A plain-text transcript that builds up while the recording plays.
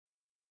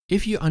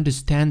If you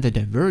understand the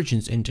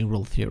divergence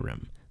integral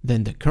theorem,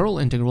 then the curl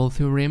integral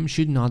theorem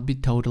should not be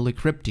totally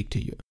cryptic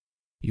to you.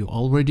 You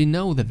already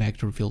know the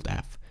vector field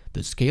f,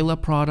 the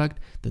scalar product,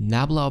 the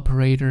nabla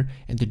operator,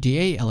 and the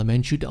dA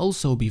element should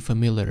also be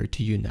familiar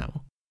to you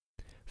now.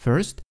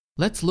 First,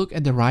 let's look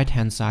at the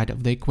right-hand side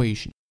of the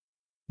equation.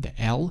 The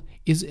L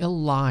is a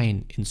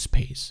line in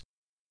space.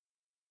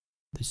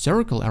 The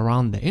circle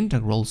around the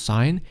integral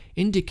sign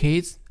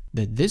indicates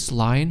that this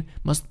line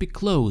must be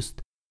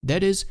closed,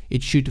 that is,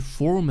 it should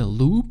form a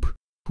loop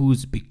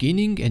whose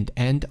beginning and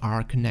end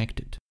are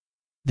connected.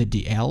 The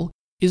dl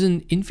is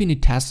an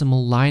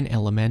infinitesimal line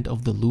element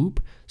of the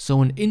loop,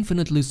 so an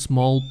infinitely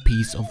small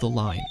piece of the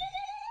line.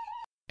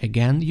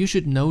 Again, you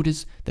should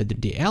notice that the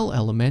dl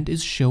element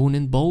is shown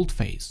in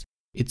boldface.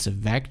 It's a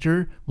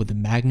vector with a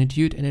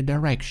magnitude and a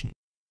direction.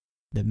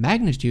 The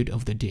magnitude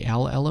of the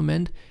dl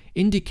element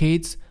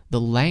indicates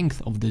the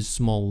length of this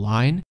small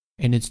line,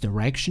 and its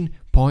direction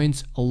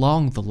points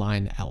along the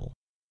line L.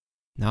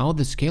 Now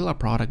the scalar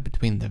product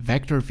between the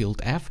vector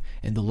field f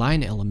and the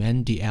line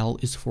element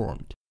dl is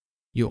formed.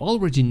 You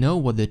already know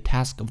what the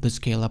task of the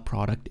scalar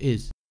product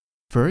is.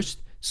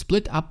 First,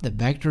 split up the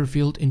vector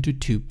field into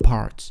two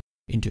parts,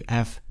 into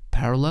f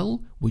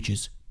parallel, which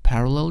is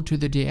parallel to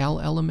the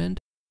dl element,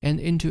 and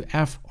into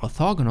f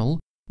orthogonal,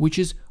 which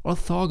is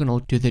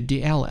orthogonal to the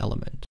dl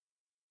element.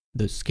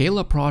 The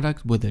scalar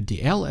product with the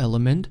dl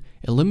element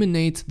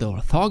eliminates the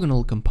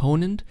orthogonal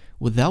component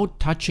without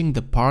touching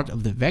the part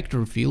of the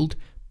vector field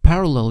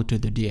parallel to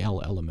the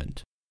dl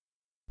element.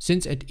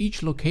 Since at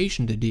each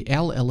location the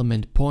dl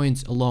element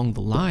points along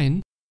the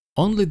line,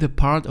 only the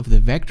part of the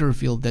vector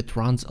field that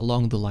runs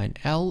along the line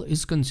L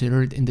is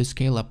considered in the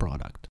scalar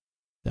product.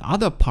 The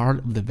other part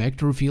of the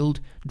vector field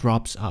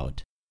drops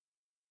out.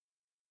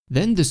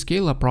 Then the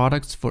scalar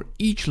products for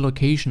each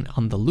location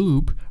on the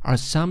loop are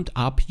summed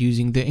up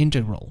using the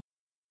integral.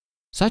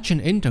 Such an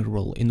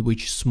integral in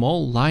which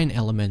small line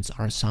elements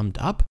are summed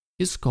up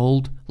is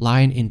called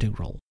line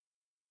integral.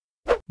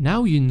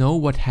 Now you know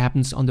what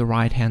happens on the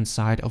right-hand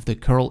side of the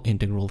curl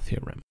integral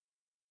theorem.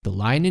 The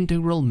line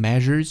integral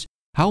measures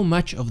how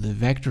much of the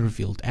vector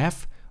field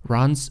f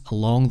runs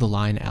along the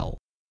line L.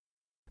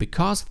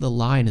 Because the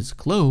line is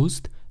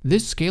closed,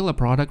 this scalar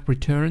product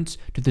returns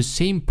to the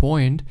same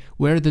point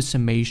where the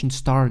summation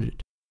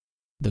started.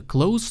 The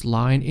closed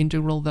line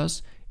integral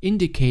thus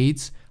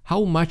indicates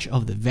how much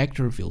of the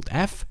vector field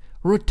f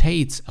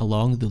rotates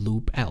along the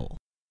loop L.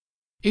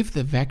 If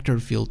the vector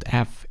field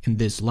f in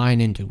this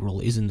line integral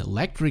is an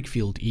electric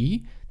field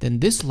E, then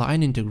this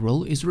line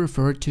integral is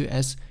referred to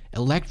as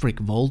electric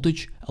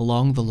voltage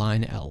along the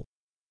line L.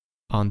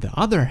 On the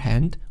other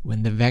hand,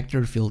 when the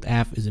vector field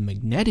f is a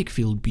magnetic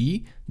field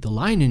B, the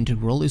line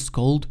integral is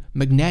called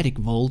magnetic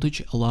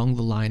voltage along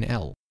the line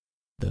L.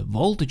 The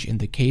voltage in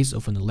the case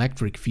of an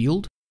electric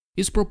field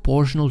is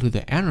proportional to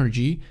the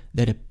energy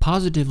that a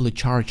positively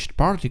charged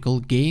particle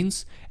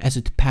gains as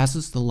it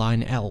passes the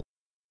line L.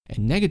 A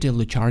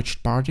negatively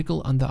charged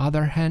particle, on the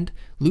other hand,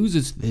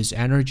 loses this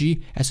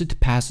energy as it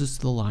passes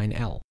the line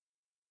L.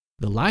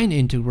 The line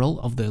integral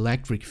of the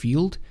electric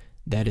field,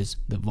 that is,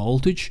 the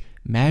voltage,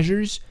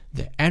 measures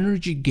the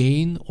energy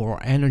gain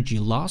or energy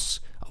loss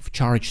of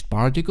charged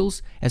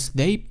particles as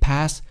they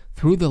pass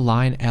through the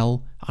line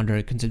L under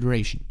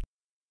consideration.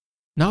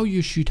 Now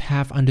you should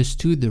have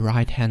understood the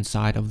right-hand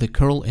side of the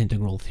curl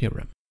integral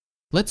theorem.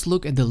 Let's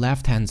look at the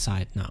left-hand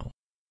side now.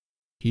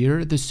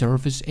 Here the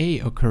surface A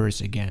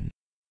occurs again.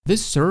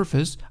 This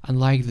surface,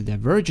 unlike the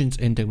divergence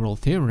integral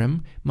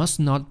theorem, must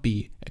not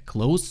be a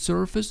closed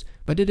surface,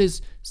 but it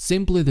is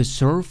simply the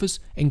surface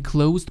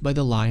enclosed by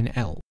the line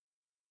L.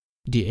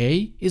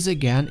 dA is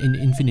again an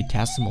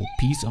infinitesimal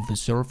piece of the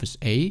surface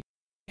A,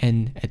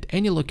 and at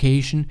any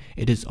location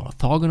it is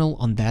orthogonal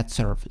on that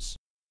surface.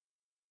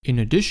 In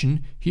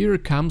addition, here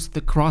comes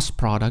the cross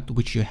product,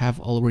 which you have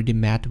already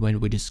met when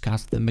we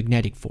discussed the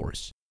magnetic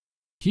force.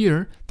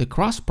 Here, the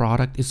cross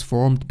product is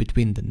formed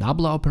between the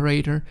nabla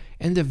operator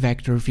and the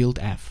vector field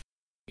f.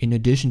 In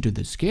addition to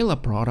the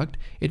scalar product,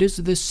 it is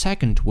the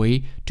second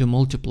way to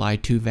multiply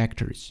two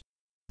vectors.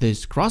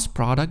 This cross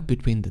product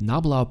between the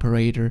nabla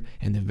operator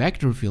and the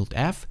vector field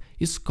f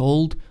is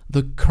called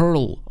the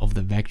curl of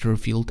the vector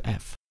field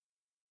f.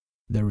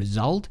 The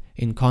result,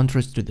 in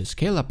contrast to the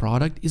scalar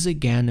product, is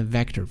again a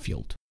vector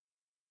field.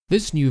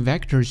 This new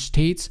vector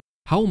states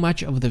how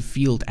much of the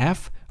field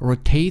f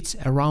rotates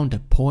around a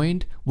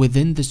point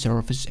within the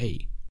surface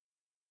A.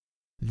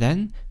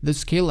 Then the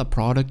scalar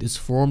product is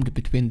formed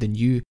between the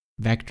new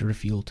vector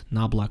field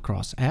nabla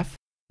cross f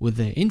with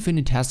the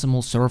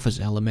infinitesimal surface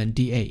element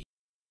dA.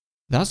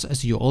 Thus,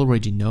 as you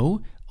already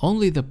know,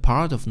 only the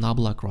part of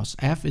nabla cross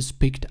f is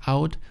picked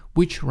out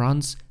which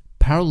runs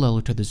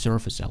parallel to the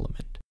surface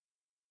element.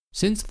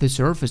 Since the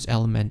surface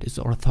element is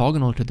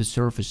orthogonal to the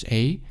surface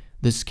A,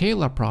 the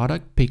scalar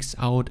product picks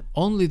out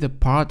only the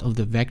part of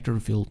the vector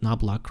field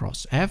nabla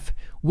cross f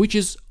which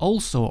is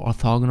also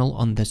orthogonal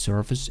on the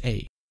surface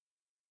A.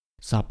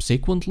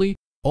 Subsequently,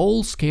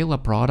 all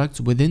scalar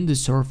products within the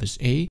surface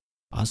A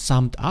are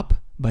summed up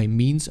by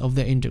means of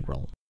the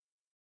integral.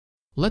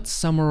 Let's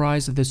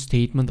summarize the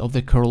statement of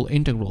the curl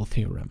integral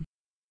theorem.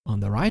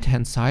 On the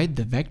right-hand side,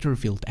 the vector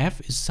field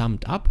F is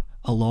summed up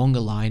along a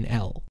line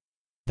L.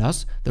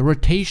 Thus, the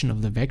rotation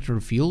of the vector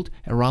field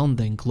around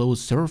the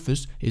enclosed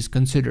surface is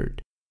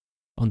considered.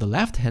 On the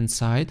left-hand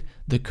side,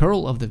 the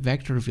curl of the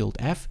vector field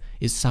F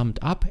is summed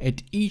up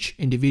at each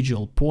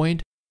individual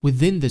point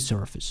within the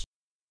surface.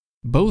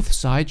 Both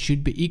sides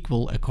should be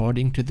equal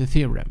according to the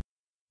theorem.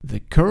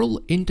 The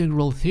curl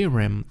integral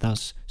theorem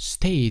thus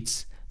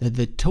states that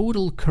the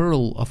total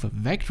curl of a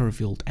vector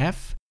field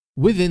F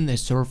within a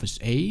surface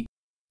A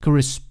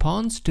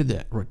corresponds to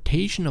the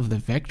rotation of the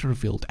vector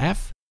field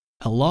F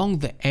along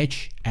the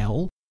edge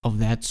L of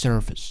that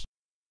surface.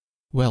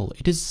 Well,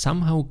 it is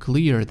somehow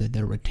clear that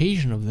the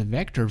rotation of the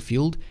vector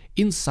field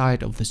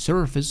inside of the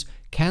surface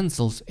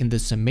cancels in the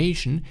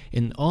summation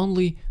and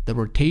only the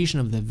rotation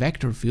of the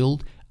vector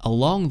field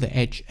along the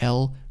edge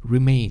L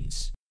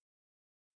remains.